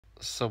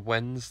It's a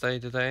Wednesday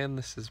today and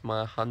this is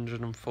my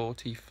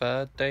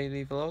 143rd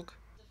daily vlog.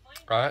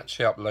 I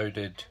actually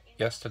uploaded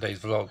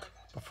yesterday's vlog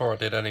before I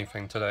did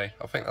anything today.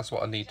 I think that's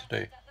what I need to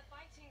do.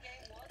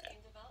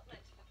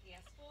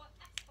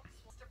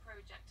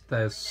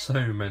 There's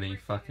so many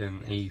fucking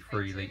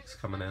E3 leaks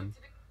coming in.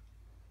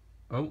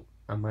 Oh,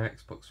 and my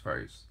Xbox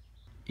froze.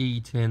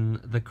 Eating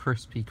the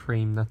Krispy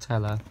Kreme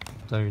Nutella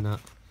donut.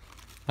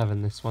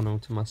 Having this one all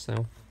to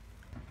myself.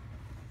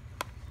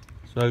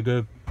 So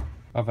good.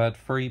 I've had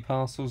 3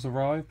 parcels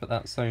arrive, but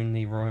that's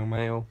only Royal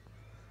Mail.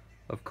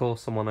 Of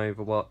course I'm on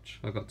Overwatch.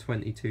 I got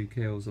 22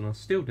 kills and I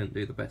still didn't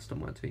do the best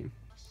on my team.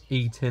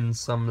 Eating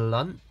some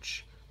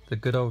lunch. The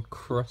good old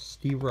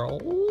crusty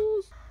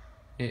rolls.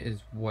 It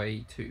is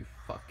way too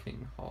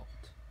fucking hot.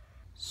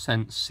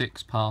 Sent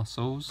 6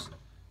 parcels.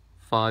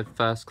 5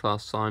 first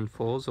class signed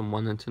 4s and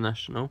 1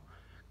 international.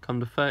 Come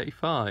to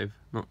 35.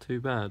 Not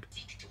too bad.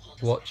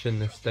 Watching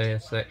this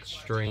Deus Ex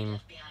stream.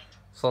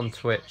 It's on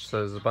Twitch, so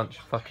there's a bunch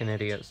of fucking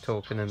idiots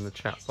talking in the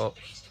chat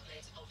box.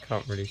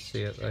 Can't really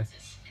see it though.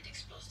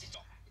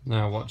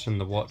 Now watching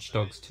the Watch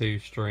Dogs 2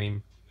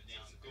 stream.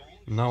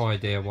 No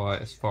idea why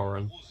it's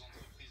foreign.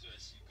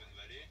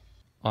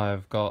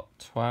 I've got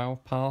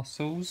 12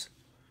 parcels,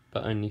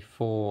 but only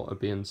 4 are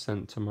being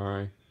sent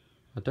tomorrow.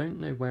 I don't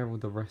know where all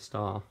the rest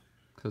are,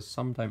 because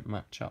some don't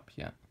match up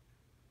yet.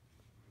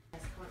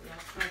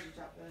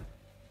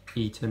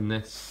 Eating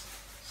this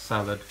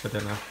salad for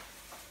dinner.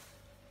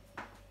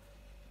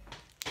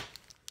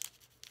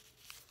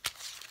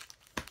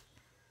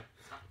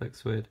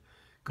 Looks weird.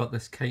 Got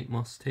this Kate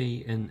Moss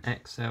tea in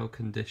XL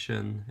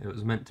condition. It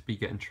was meant to be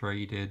getting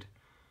traded,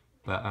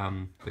 but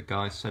the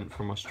guy sent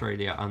from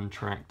Australia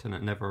untracked and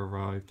it never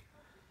arrived.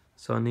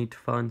 So I need to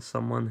find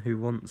someone who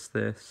wants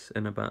this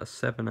in about a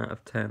 7 out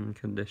of 10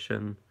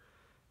 condition,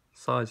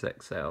 size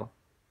XL.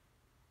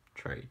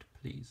 Trade,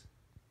 please.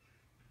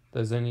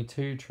 There's only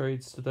 2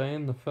 trades today,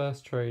 and the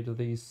first trade are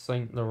these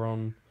Saint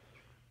Laurent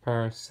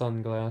Paris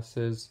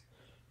sunglasses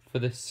for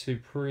this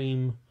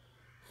Supreme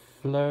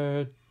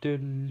Fleur de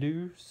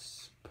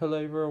Luce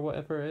pullover or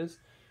whatever it is.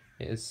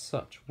 It is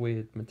such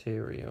weird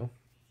material.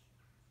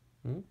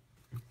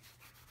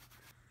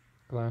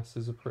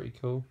 Glasses are pretty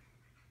cool.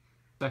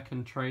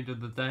 Second trade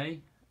of the day,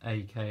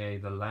 aka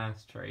the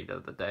last trade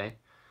of the day.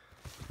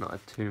 Not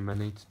had too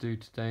many to do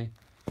today.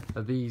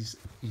 Are these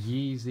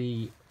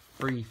Yeezy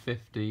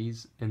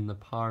 350s in the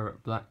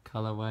pirate black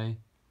colourway.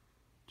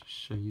 Just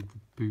show you the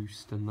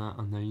boost and that.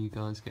 I know you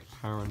guys get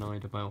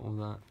paranoid about all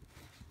that.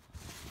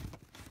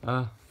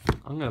 I'm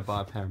going to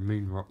buy a pair of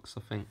Moon Rocks,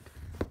 I think.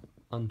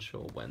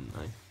 Unsure when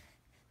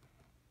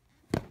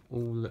though.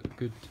 All look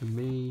good to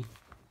me.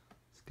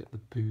 Let's get the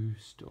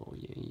boost. Oh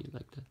yeah, you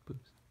like that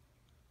boost.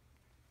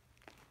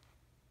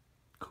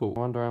 Cool. I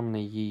wonder how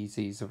many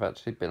Yeezys have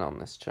actually been on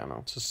this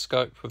channel. To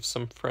scope with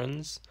some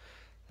friends.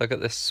 Look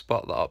at this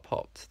spot that I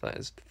popped. That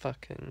is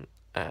fucking...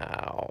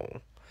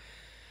 ow.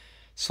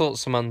 Sort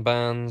some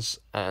unbands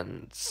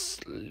and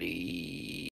sleep.